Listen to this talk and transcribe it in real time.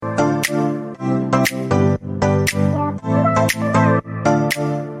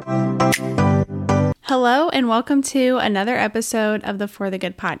Hello and welcome to another episode of the For the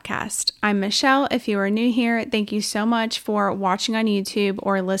Good podcast. I'm Michelle. If you are new here, thank you so much for watching on YouTube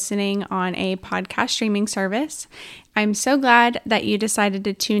or listening on a podcast streaming service. I'm so glad that you decided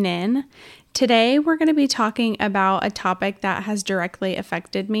to tune in. Today, we're going to be talking about a topic that has directly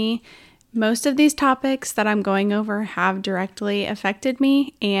affected me. Most of these topics that I'm going over have directly affected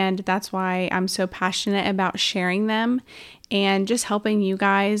me, and that's why I'm so passionate about sharing them and just helping you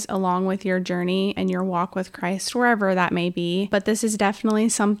guys along with your journey and your walk with Christ, wherever that may be. But this is definitely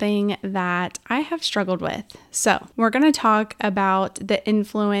something that I have struggled with. So we're going to talk about the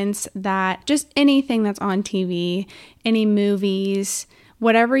influence that just anything that's on TV, any movies,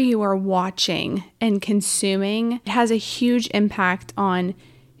 whatever you are watching and consuming, it has a huge impact on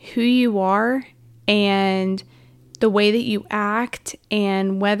who you are and the way that you act,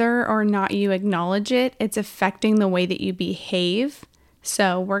 and whether or not you acknowledge it, it's affecting the way that you behave.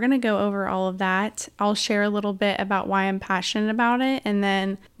 So we're going to go over all of that. I'll share a little bit about why I'm passionate about it, and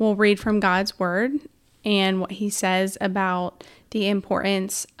then we'll read from God's word and what he says about the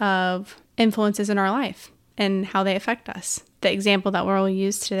importance of influences in our life and how they affect us. The example that we'll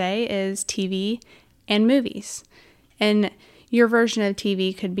use today is TV and movies. And your version of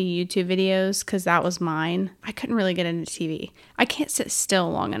TV could be YouTube videos, because that was mine. I couldn't really get into TV. I can't sit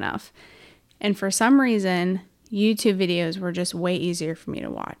still long enough. And for some reason, YouTube videos were just way easier for me to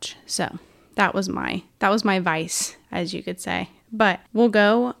watch. So that was my vice, as you could say. But we'll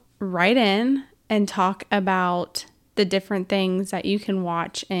go right in and talk about the different things that you can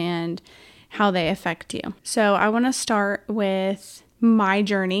watch and how they affect you. So I want to start with my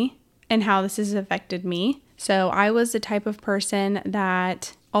journey and how this has affected me. So I was the type of person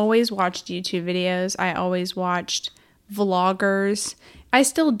that always watched YouTube videos. I always watched vloggers. I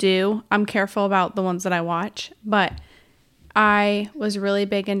still do. I'm careful about the ones that I watch, but I was really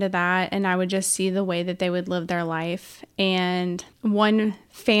big into that, and I would just see the way that they would live their life. And one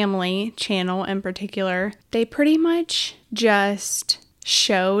family channel in particular, they pretty much just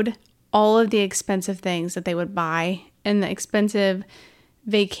showed all of the expensive things that they would buy and the expensive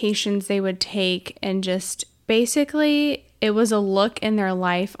vacations they would take, and just basically it was a look in their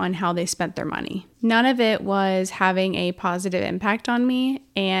life on how they spent their money. None of it was having a positive impact on me,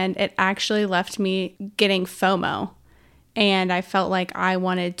 and it actually left me getting FOMO, and I felt like I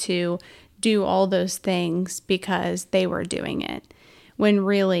wanted to do all those things because they were doing it, when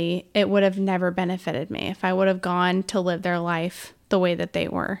really it would have never benefited me if I would have gone to live their life the way that they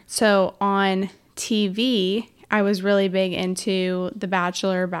were. So on TV, I was really big into The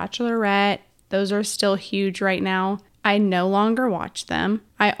Bachelor, Bachelorette. Those are still huge right now. I no longer watch them.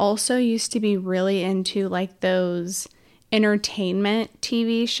 I also used to be really into like those entertainment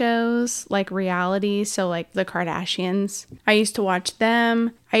TV shows, like reality. So like the Kardashians. I used to watch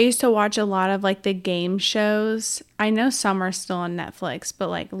them. I used to watch a lot of like the game shows. I know some are still on Netflix, but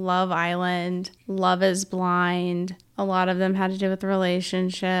like Love Island, Love is Blind. A lot of them had to do with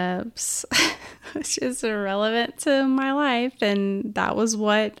relationships, which is irrelevant to my life. And that was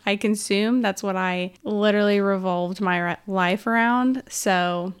what I consumed. That's what I literally revolved my life around.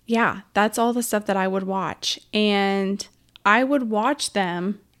 So yeah, that's all the stuff that I would watch. And I would watch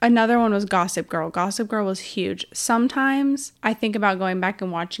them. Another one was Gossip Girl. Gossip Girl was huge. Sometimes I think about going back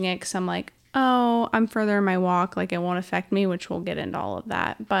and watching it because I'm like, oh, I'm further in my walk, like it won't affect me, which we'll get into all of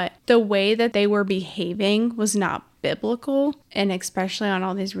that. But the way that they were behaving was not biblical, and especially on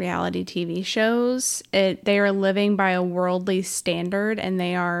all these reality TV shows, they are living by a worldly standard, and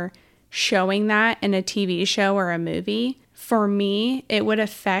they are showing that in a TV show or a movie. For me, it would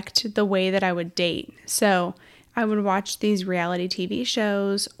affect the way that I would date. So I would watch these reality TV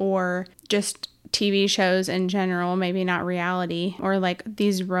shows, or just TV shows in general, maybe not reality, or like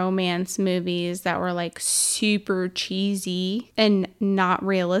these romance movies that were like super cheesy and not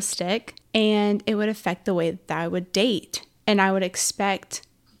realistic, and it would affect the way that I would date. And I would expect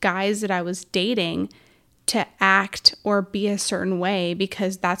guys that I was dating to act or be a certain way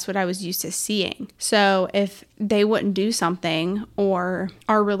because that's what I was used to seeing. So if they wouldn't do something, or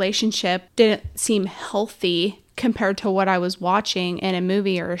our relationship didn't seem healthy compared to what I was watching in a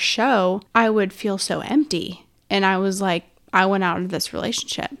movie or a show, I would feel so empty. And I was like, I went out of this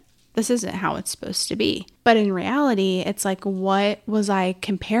relationship. This isn't how it's supposed to be. But in reality, it's like, what was I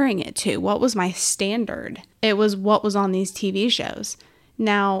comparing it to? What was my standard? It was what was on these TV shows.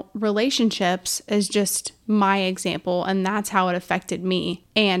 Now, relationships is just my example, and that's how it affected me.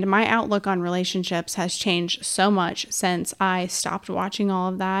 And my outlook on relationships has changed so much since I stopped watching all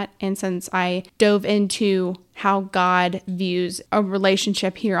of that, and since I dove into how God views a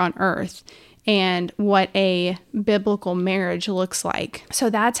relationship here on earth and what a biblical marriage looks like. So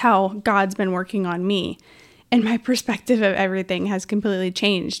that's how God's been working on me. And my perspective of everything has completely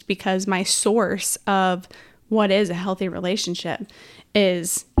changed because my source of what is a healthy relationship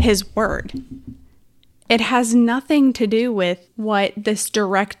is His Word. It has nothing to do with what this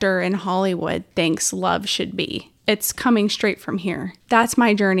director in Hollywood thinks love should be. It's coming straight from here. That's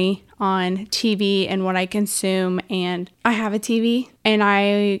my journey on TV and what I consume. And I have a TV, and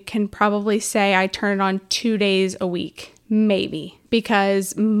I can probably say I turn it on 2 days a week, maybe,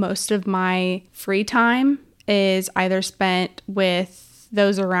 because most of my free time is either spent with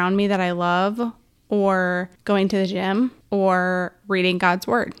those around me that I love, or going to the gym, or reading God's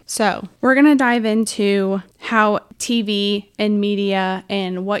Word. So we're going to dive into how TV and media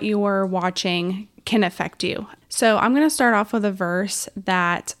and what you are watching can affect you. So I'm going to start off with a verse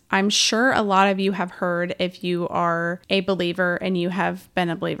that I'm sure a lot of you have heard if you are a believer and you have been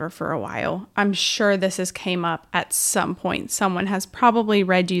a believer for a while. I'm sure this has came up at some point. Someone has probably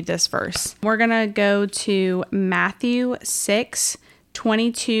read you this verse. We're going to go to Matthew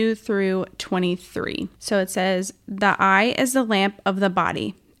 6:22 through 23. So it says, "The eye is the lamp of the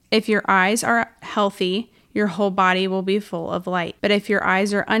body. If your eyes are healthy, your whole body will be full of light. But if your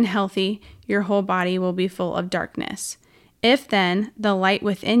eyes are unhealthy, your whole body will be full of darkness. If then the light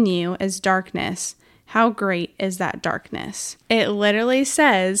within you is darkness, how great is that darkness?" It literally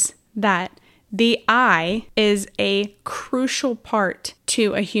says that the eye is a crucial part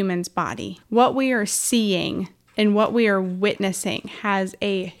to a human's body. What we are seeing and what we are witnessing has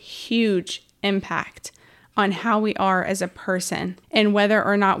a huge impact on how we are as a person and whether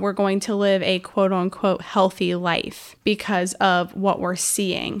or not we're going to live a quote unquote healthy life because of what we're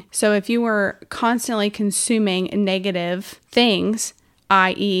seeing. So if you were constantly consuming negative things,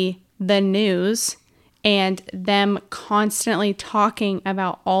 i.e. the news, and them constantly talking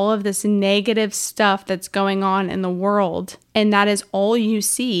about all of this negative stuff that's going on in the world, and that is all you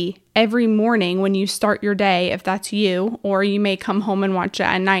see every morning when you start your day, if that's you, or you may come home and watch it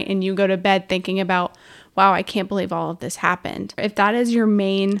at night and you go to bed thinking about, wow, I can't believe all of this happened. If that is your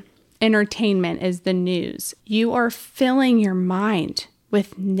main entertainment, is the news, you are filling your mind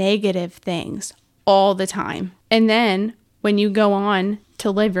with negative things all the time. And then when you go on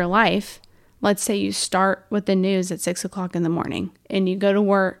to live your life, let's say you start with the news at 6 o'clock in the morning and you go to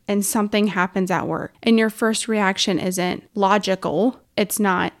work and something happens at work and your first reaction isn't logical. It's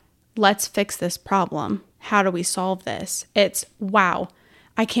not, let's fix this problem. How do we solve this? It's, wow,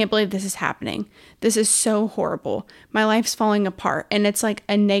 I can't believe this is happening. This is so horrible. My life's falling apart. And it's like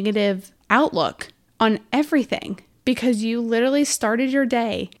a negative outlook on everything because you literally started your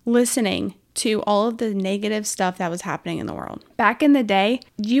day listening to all of the negative stuff that was happening in the world. Back in the day,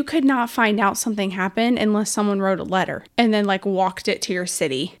 you could not find out something happened unless someone wrote a letter and then walked it to your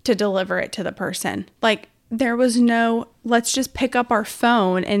city to deliver it to the person. There was no, let's just pick up our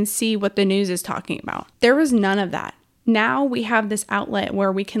phone and see what the news is talking about. There was none of that. Now we have this outlet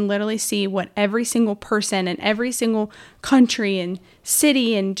where we can literally see what every single person and every single country and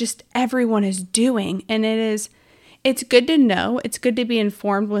city and just everyone is doing. And it's good to know. It's good to be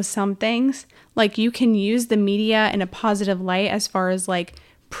informed with some things. You can use the media in a positive light as far as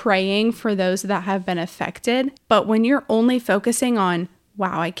praying for those that have been affected. But when you're only focusing on,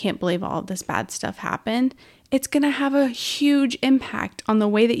 wow, I can't believe all of this bad stuff happened, it's going to have a huge impact on the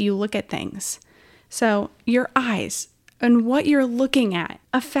way that you look at things. So your eyes and what you're looking at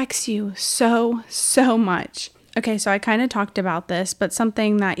affects you so much. Okay, so I kind of talked about this, but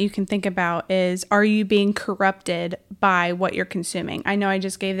something that you can think about is, are you being corrupted by what you're consuming? I know I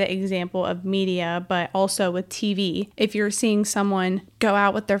just gave the example of media, but also with TV. If you're seeing someone go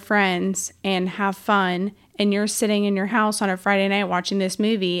out with their friends and have fun, and you're sitting in your house on a Friday night watching this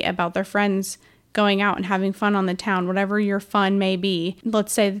movie about their friends going out and having fun on the town, whatever your fun may be.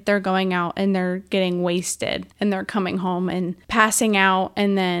 Let's say that they're going out and they're getting wasted and they're coming home and passing out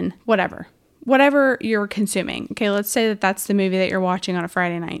and then whatever you're consuming. Okay, let's say that that's the movie that you're watching on a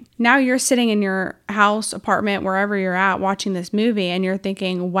Friday night. Now you're sitting in your house, apartment, wherever you're at watching this movie and you're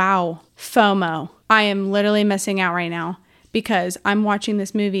thinking, wow, FOMO. I am literally missing out right now because I'm watching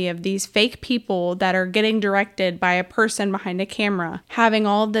this movie of these fake people that are getting directed by a person behind a camera, having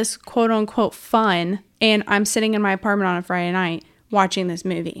all this quote unquote fun, and I'm sitting in my apartment on a Friday night watching this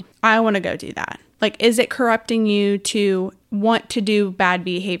movie. I want to go do that. Is it corrupting you to want to do bad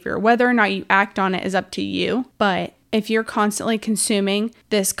behavior? Whether or not you act on it is up to you, but if you're constantly consuming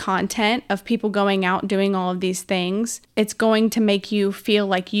this content of people going out doing all of these things, it's going to make you feel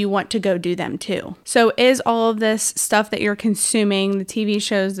like you want to go do them too. So is all of this stuff that you're consuming, the TV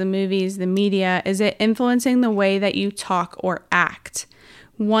shows, the movies, the media, is it influencing the way that you talk or act?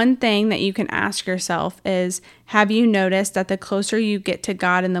 one thing that you can ask yourself is, have you noticed that the closer you get to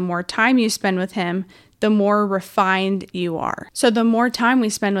God and the more time you spend with Him, the more refined you are? So the more time we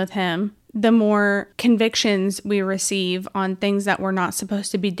spend with Him, the more convictions we receive on things that we're not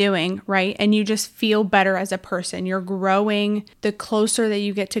supposed to be doing, right? And you just feel better as a person. You're growing the closer that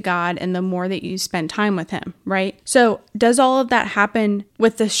you get to God and the more that you spend time with Him, right? So does all of that happen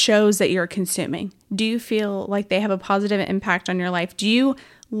with the shows that you're consuming? Do you feel like they have a positive impact on your life? Do you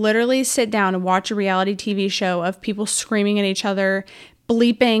literally sit down and watch a reality TV show of people screaming at each other,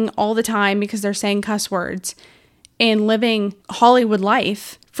 bleeping all the time because they're saying cuss words, and living Hollywood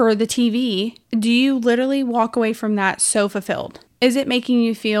life for the TV? Do you literally walk away from that so fulfilled? Is it making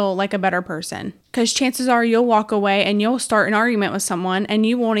you feel like a better person? Because chances are you'll walk away and you'll start an argument with someone and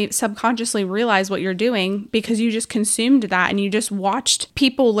you won't even subconsciously realize what you're doing because you just consumed that and you just watched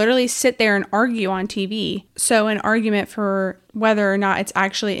people literally sit there and argue on TV. So an argument for whether or not it's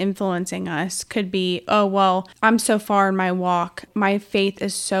actually influencing us could be, oh, well, I'm so far in my walk. My faith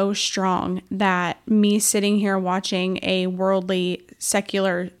is so strong that me sitting here watching a worldly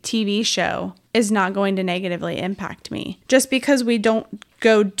secular TV show is not going to negatively impact me. Just because we don't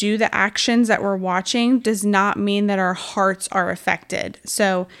go do the actions that we're watching does not mean that our hearts are affected.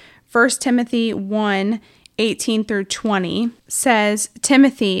 So 1 Timothy 1:18-20 says,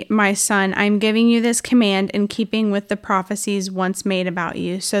 Timothy, my son, I'm giving you this command in keeping with the prophecies once made about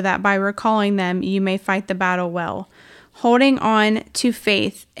you, so that by recalling them you may fight the battle well, holding on to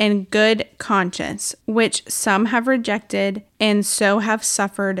faith and good conscience, which some have rejected and so have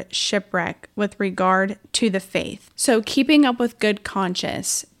suffered shipwreck with regard to the faith. So keeping up with good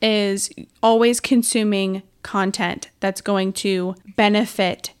conscience is always consuming content that's going to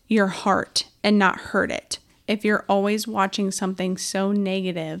benefit your heart and not hurt it. If you're always watching something so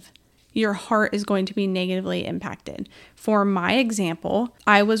negative, your heart is going to be negatively impacted. For my example,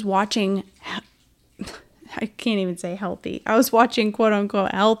 I was watching... I can't even say healthy. I was watching quote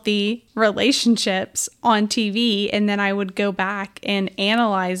unquote healthy relationships on TV, and then I would go back and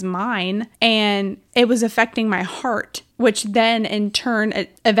analyze mine, and it was affecting my heart, which then in turn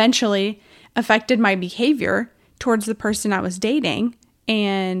eventually affected my behavior towards the person I was dating,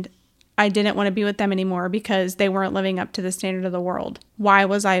 and I didn't want to be with them anymore because they weren't living up to the standard of the world. Why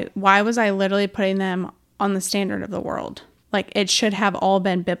was I literally putting them on the standard of the world? Like, it should have all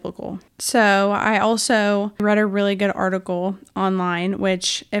been biblical. So I also read a really good article online,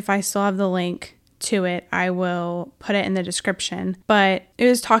 which if I still have the link to it, I will put it in the description. But it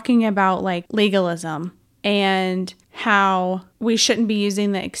was talking about like legalism and how we shouldn't be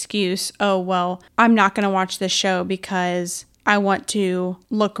using the excuse, oh, well, I'm not going to watch this show because I want to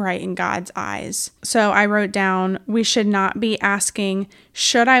look right in God's eyes. So I wrote down, we should not be asking,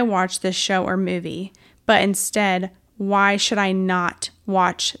 should I watch this show or movie? But instead, why should I not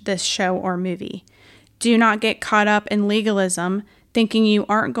watch this show or movie? Do not get caught up in legalism, thinking you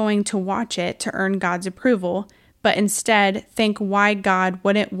aren't going to watch it to earn God's approval, but instead think why God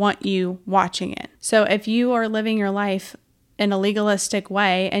wouldn't want you watching it. So if you are living your life in a legalistic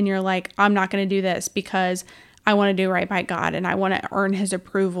way and you're like, I'm not going to do this because I want to do right by God and I want to earn His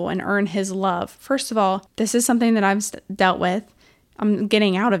approval and earn His love. First of all, this is something that I've dealt with. I'm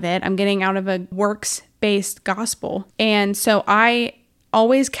getting out of it. I'm getting out of a works-based gospel. And so I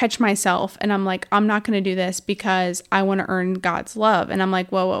always catch myself and I'm like, I'm not going to do this because I want to earn God's love. And I'm like,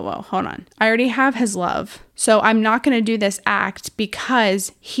 whoa, hold on. I already have His love. So I'm not going to do this act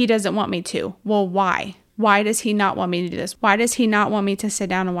because He doesn't want me to. Well, why? Why does He not want me to do this? Why does He not want me to sit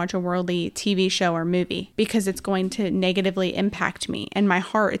down and watch a worldly TV show or movie? Because it's going to negatively impact me and my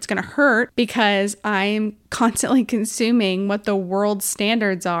heart. It's going to hurt because I'm constantly consuming what the world's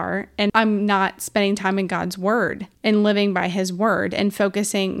standards are, and I'm not spending time in God's word and living by His word and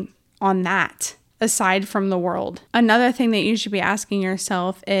focusing on that aside from the world. Another thing that you should be asking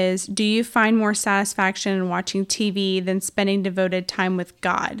yourself is, do you find more satisfaction in watching TV than spending devoted time with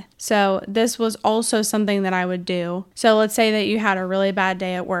God? So this was also something that I would do. So let's say that you had a really bad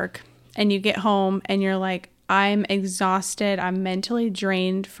day at work and you get home and you're like, I'm exhausted. I'm mentally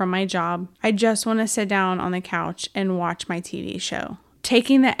drained from my job. I just want to sit down on the couch and watch my TV show.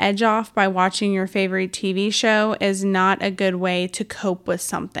 Taking the edge off by watching your favorite TV show is not a good way to cope with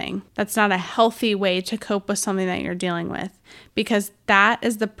something. That's not a healthy way to cope with something that you're dealing with, because that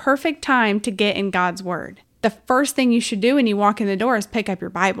is the perfect time to get in God's word. The first thing you should do when you walk in the door is pick up your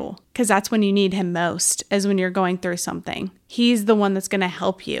Bible, because that's when you need Him most, is when you're going through something. He's the one that's going to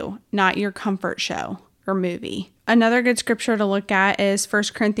help you, not your comfort show or movie. Another good scripture to look at is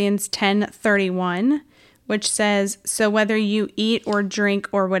 1 Corinthians 10:31. which says, so whether you eat or drink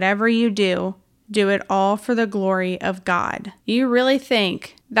or whatever you do Do it all for the glory of God. You really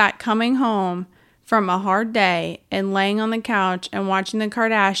think that coming home from a hard day and laying on the couch and watching the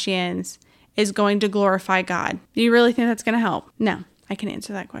Kardashians is going to glorify God? Do you really think that's going to help? No, I can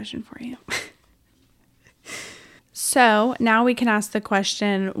answer that question for you. So now we can ask the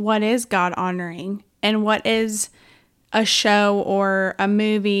question, what is God honoring? And what is a show or a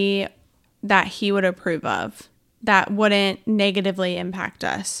movie that he would approve of that wouldn't negatively impact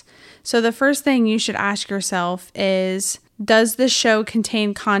us? So the first thing you should ask yourself is, does the show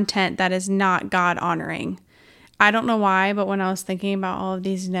contain content that is not God honoring? I don't know why, but when I was thinking about all of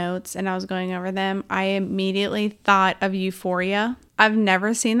these notes and I was going over them, I immediately thought of Euphoria. I've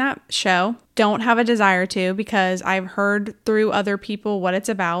never seen that show. Don't have a desire to, because I've heard through other people what it's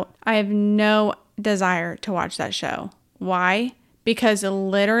about. I have no desire to watch that show. Why? Because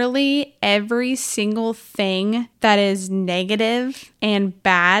literally every single thing that is negative and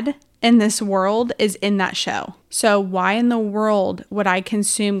bad in this world is in that show. So why in the world would I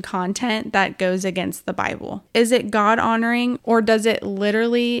consume content that goes against the Bible? Is it God honoring, or does it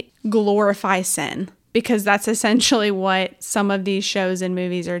literally glorify sin? Because that's essentially what some of these shows and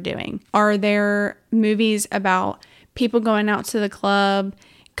movies are doing. Are there movies about people going out to the club,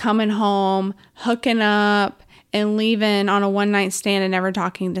 coming home, hooking up, and leaving on a one-night stand and never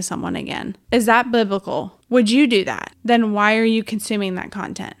talking to someone again? Is that biblical? Would you do that? Then why are you consuming that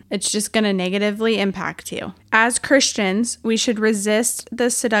content? It's just going to negatively impact you. As Christians, we should resist the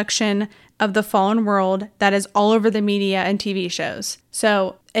seduction of the fallen world that is all over the media and TV shows.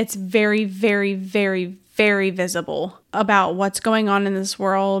 So it's very, very, very, very visible about what's going on in this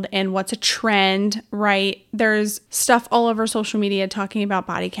world and what's a trend, right? There's stuff all over social media talking about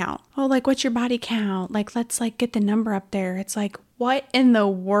body count. Oh, like, what's your body count? Like, let's get the number up there. It's like, what in the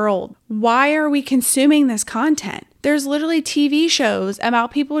world? Why are we consuming this content? There's literally TV shows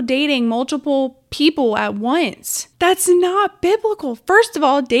about people dating multiple people at once. That's not biblical. First of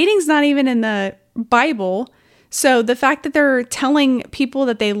all, dating's not even in the Bible. So the fact that they're telling people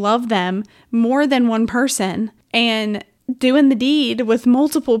that they love them more than one person and doing the deed with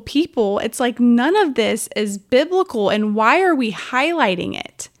multiple people, it's like none of this is biblical. And why are we highlighting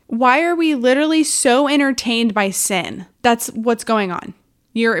it? Why are we literally so entertained by sin? That's what's going on.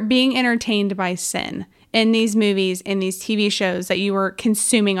 You're being entertained by sin in these movies, in these TV shows that you are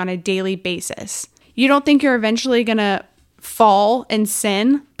consuming on a daily basis. You don't think you're eventually going to fall in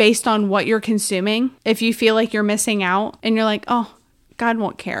sin based on what you're consuming? If you feel like you're missing out and you're like, oh, God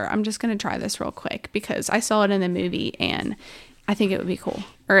won't care. I'm just going to try this real quick because I saw it in the movie and I think it would be cool,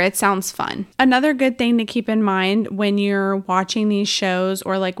 or it sounds fun. Another good thing to keep in mind when you're watching these shows,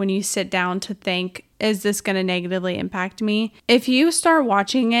 or like when you sit down to think, is this going to negatively impact me? If you start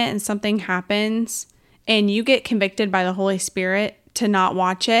watching it and something happens and you get convicted by the Holy Spirit to not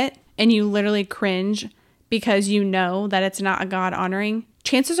watch it and you literally cringe because you know that it's not a God honoring,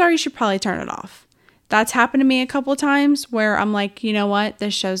 chances are you should probably turn it off. That's happened to me a couple times where I'm like, you know what?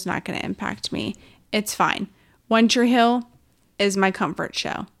 This show's not going to impact me. It's fine. One Tree Hill is my comfort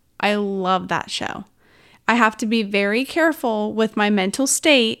show. I love that show. I have to be very careful with my mental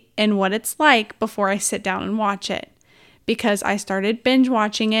state and what it's like before I sit down and watch it, because I started binge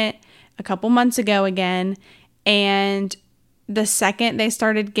watching it a couple months ago again, and the second they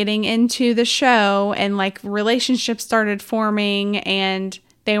started getting into the show and like relationships started forming and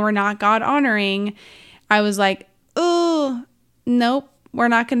they were not God honoring, I was like, oh, nope, we're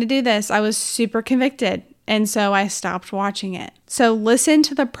not going to do this. I was super convicted. And so I stopped watching it. So listen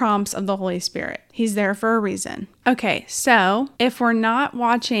to the prompts of the Holy Spirit. He's there for a reason. Okay, so if we're not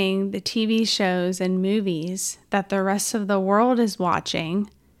watching the TV shows and movies that the rest of the world is watching,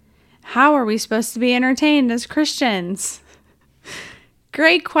 how are we supposed to be entertained as Christians?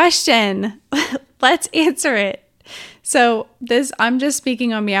 Great question. Let's answer it. So I'm just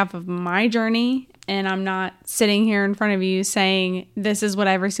speaking on behalf of my journey, and I'm not sitting here in front of you saying this is what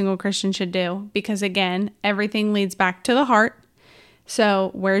every single Christian should do, because again, everything leads back to the heart.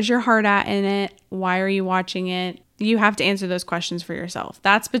 So where's your heart at in it? Why are you watching it? You have to answer those questions for yourself.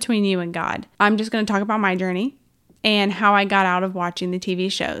 That's between you and God. I'm just going to talk about my journey and how I got out of watching the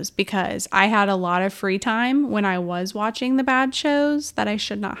TV shows, because I had a lot of free time when I was watching the bad shows that I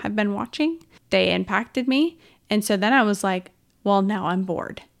should not have been watching. They impacted me. And so then I was like, well, now I'm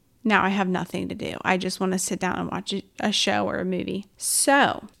bored. Now I have nothing to do. I just want to sit down and watch a show or a movie.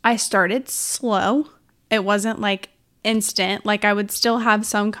 So I started slow. It wasn't like instant. Like I would still have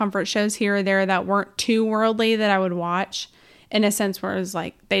some comfort shows here or there that weren't too worldly that I would watch, in a sense where it was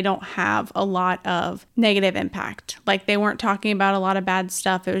like they don't have a lot of negative impact. Like they weren't talking about a lot of bad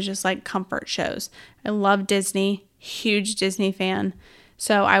stuff. It was just like comfort shows. I love Disney. Huge Disney fan.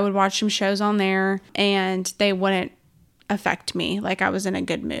 So I would watch some shows on there and they wouldn't affect me. Like I was in a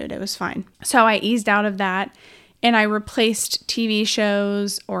good mood. It was fine. So I eased out of that and I replaced TV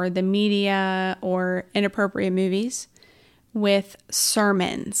shows or the media or inappropriate movies with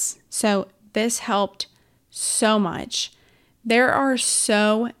sermons. So this helped so much. There are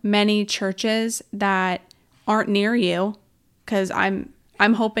so many churches that aren't near you, because I'm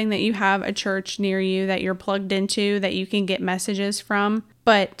hoping that you have a church near you that you're plugged into that you can get messages from.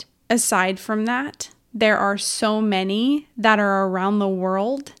 But aside from that, there are so many that are around the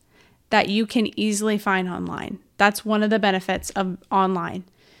world that you can easily find online. That's one of the benefits of online.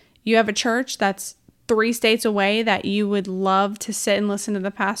 You have a church that's 3 states away that you would love to sit and listen to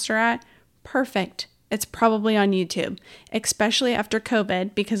the pastor at. Perfect. It's probably on YouTube, especially after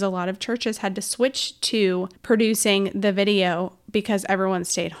COVID, because a lot of churches had to switch to producing the video because everyone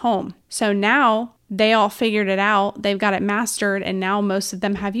stayed home. So now they all figured it out. They've got it mastered. And now most of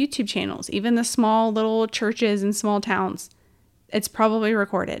them have YouTube channels, even the small little churches in small towns. It's probably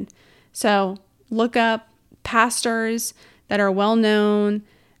recorded. So look up pastors that are well known,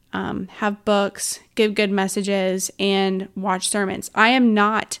 have books, give good messages, and watch sermons.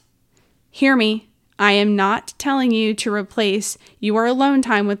 Hear me. I am not telling you to replace your alone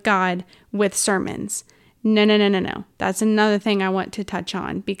time with God with sermons. No. That's another thing I want to touch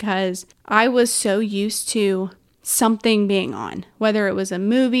on, because I was so used to something being on, whether it was a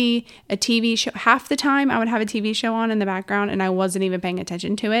movie, a TV show. Half the time I would have a TV show on in the background and I wasn't even paying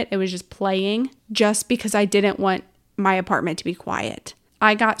attention to it. It was just playing just because I didn't want my apartment to be quiet.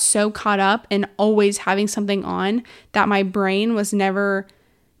 I got so caught up in always having something on that my brain was never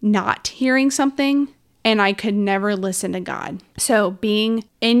not hearing something, and I could never listen to God. So being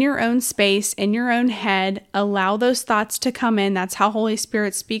in your own space, in your own head, allow those thoughts to come in. That's how Holy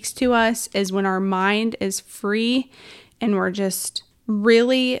Spirit speaks to us, is when our mind is free and we're just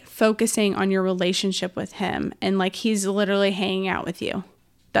really focusing on your relationship with Him. And like He's literally hanging out with you.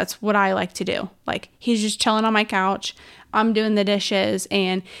 That's what I like to do. Like He's just chilling on my couch. I'm doing the dishes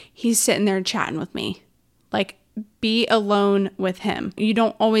and He's sitting there chatting with me. Like, be alone with Him. You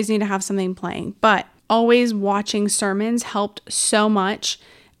don't always need to have something playing, but always watching sermons helped so much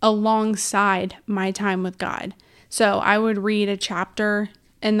alongside my time with God. So I would read a chapter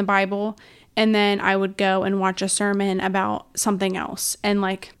in the Bible and then I would go and watch a sermon about something else. And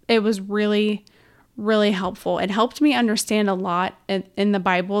like, it was really, really helpful. It helped me understand a lot in the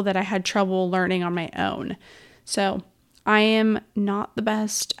Bible that I had trouble learning on my own. So I am not the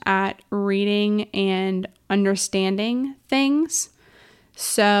best at reading and understanding things.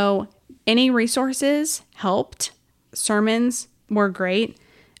 So any resources helped. Sermons were great.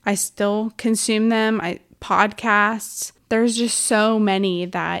 I still consume them. Podcasts. There's just so many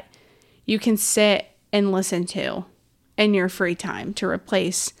that you can sit and listen to in your free time to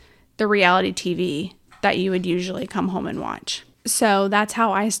replace the reality TV that you would usually come home and watch. So that's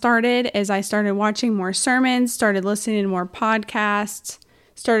how I started, is I started watching more sermons, started listening to more podcasts,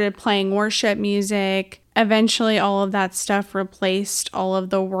 started playing worship music. Eventually, all of that stuff replaced all of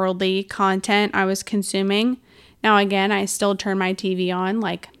the worldly content I was consuming. Now, again, I still turn my TV on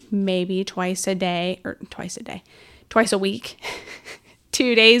like maybe twice a week,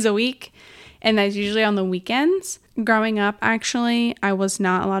 2 days a week. And that's usually on the weekends. Growing up, actually, I was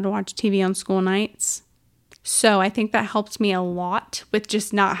not allowed to watch TV on school nights. So I think that helped me a lot with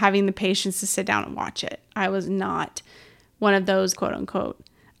just not having the patience to sit down and watch it. I was not one of those quote unquote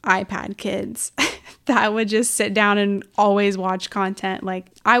iPad kids that would just sit down and always watch content. Like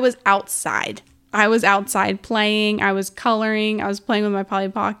I was outside playing, I was coloring, I was playing with my Polly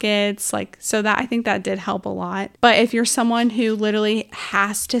Pockets. So that I think that did help a lot. But if you're someone who literally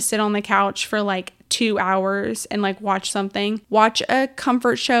has to sit on the couch for like 2 hours and like watch something, watch a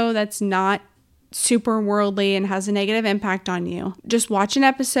comfort show that's not super worldly and has a negative impact on you. Just watch an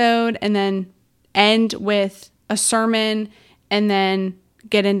episode and then end with a sermon and then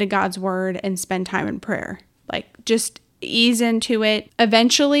get into God's word and spend time in prayer. Like just ease into it.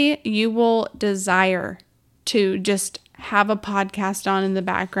 Eventually you will desire to just have a podcast on in the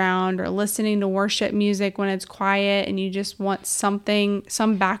background or listening to worship music when it's quiet and you just want some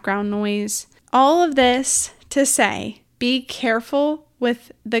background noise. All of this to say, be careful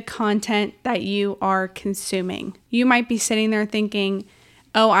with the content that you are consuming. You might be sitting there thinking,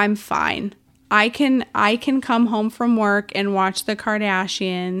 oh, I'm fine. I can come home from work and watch the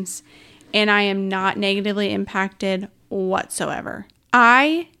Kardashians and I am not negatively impacted whatsoever.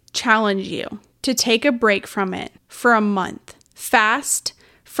 I challenge you to take a break from it for a month. Fast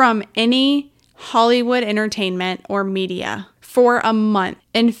from any Hollywood entertainment or media for a month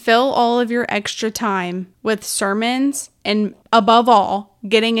and fill all of your extra time with sermons and, above all,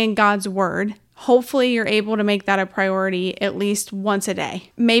 getting in God's word. Hopefully you're able to make that a priority at least once a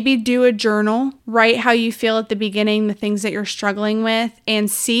day. Maybe do a journal, write how you feel at the beginning, the things that you're struggling with,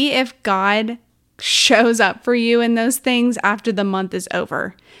 and see if God shows up for you in those things after the month is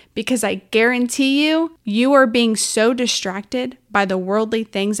over. Because I guarantee you, you are being so distracted by the worldly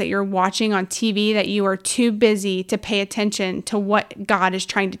things that you're watching on TV that you are too busy to pay attention to what God is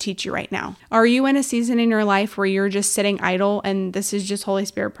trying to teach you right now. Are you in a season in your life where you're just sitting idle? And this is just Holy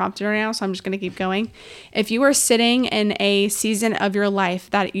Spirit prompted right now, so I'm just going to keep going. If you are sitting in a season of your life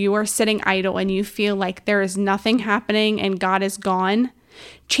that you are sitting idle and you feel like there is nothing happening and God is gone,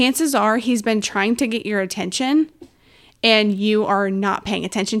 chances are he's been trying to get your attention and you are not paying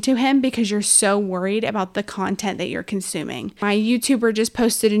attention to him because you're so worried about the content that you're consuming. My YouTuber just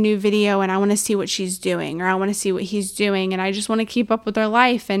posted a new video and I want to see what she's doing, or I want to see what he's doing, and I just want to keep up with their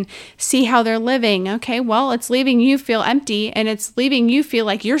life and see how they're living. Okay, well, it's leaving you feel empty and it's leaving you feel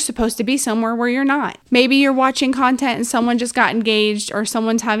like you're supposed to be somewhere where you're not. Maybe you're watching content and someone just got engaged or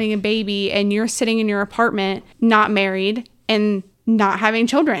someone's having a baby and you're sitting in your apartment, not married and not having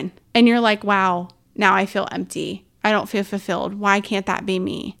children. And you're like, wow, now I feel empty. I don't feel fulfilled. Why can't that be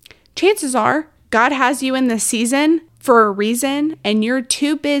me? Chances are God has you in this season for a reason, and you're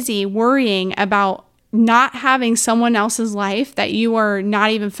too busy worrying about not having someone else's life that you are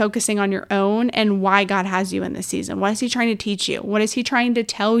not even focusing on your own and why God has you in this season. What is he trying to teach you? What is he trying to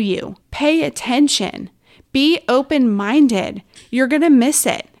tell you? Pay attention. Be open-minded. You're going to miss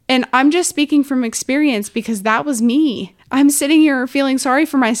it. And I'm just speaking from experience because that was me. I'm sitting here feeling sorry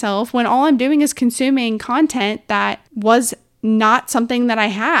for myself when all I'm doing is consuming content that was not something that I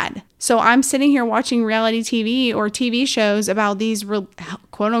had. So I'm sitting here watching reality TV or TV shows about these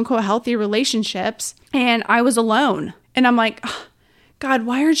quote unquote healthy relationships, and I was alone. And I'm like, oh, God,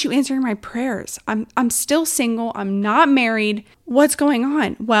 why aren't you answering my prayers? I'm still single. I'm not married. What's going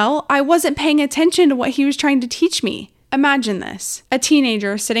on? Well, I wasn't paying attention to what he was trying to teach me. Imagine this, a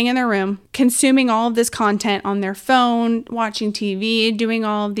teenager sitting in their room, consuming all of this content on their phone, watching TV, doing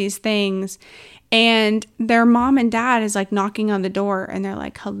all of these things. And their mom and dad is like knocking on the door and they're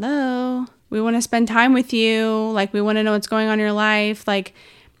like, hello, we want to spend time with you. Like, we want to know what's going on in your life. Like,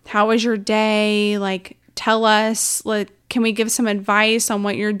 how was your day? Like, tell us, like, can we give some advice on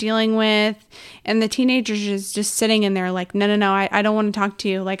what you're dealing with? And the teenager is just sitting in there like, no, I don't want to talk to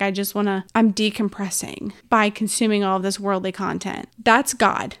you. Like, I'm decompressing by consuming all of this worldly content. That's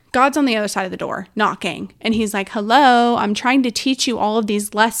God. God's on the other side of the door, knocking. And he's like, hello, I'm trying to teach you all of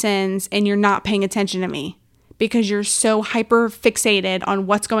these lessons and you're not paying attention to me because you're so hyper fixated on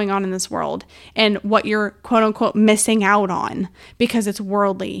what's going on in this world and what you're quote unquote missing out on because it's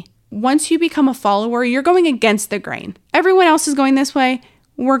worldly. Once you become a follower, you're going against the grain. Everyone else is going this way.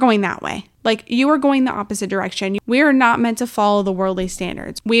 We're going that way. Like, you are going the opposite direction. We are not meant to follow the worldly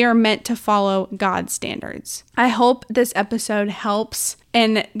standards. We are meant to follow God's standards. I hope this episode helps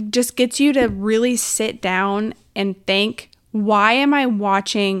and just gets you to really sit down and think, why am I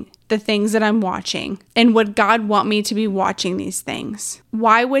watching the things that I'm watching? And would God want me to be watching these things?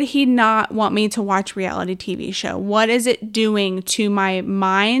 Why would he not want me to watch reality TV show? What is it doing to my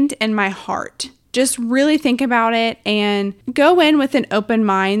mind and my heart? Just really think about it and go in with an open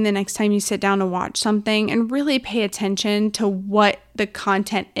mind the next time you sit down to watch something and really pay attention to what the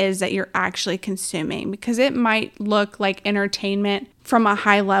content is that you're actually consuming, because it might look like entertainment from a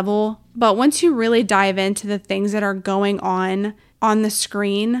high level, but once you really dive into the things that are going on the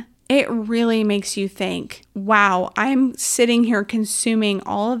screen, it really makes you think, wow, I'm sitting here consuming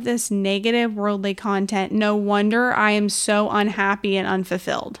all of this negative worldly content. No wonder I am so unhappy and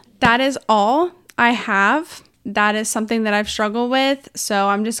unfulfilled. That is all I have. That is something that I've struggled with. So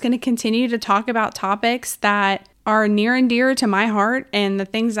I'm just going to continue to talk about topics that are near and dear to my heart and the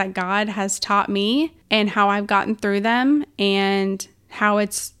things that God has taught me and how I've gotten through them and how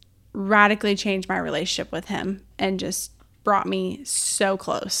it's radically changed my relationship with him and just brought me so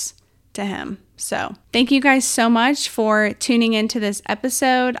close to him. So thank you guys so much for tuning into this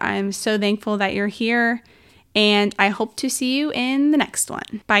episode. I'm so thankful that you're here, and I hope to see you in the next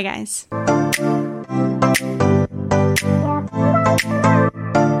one. Bye, guys.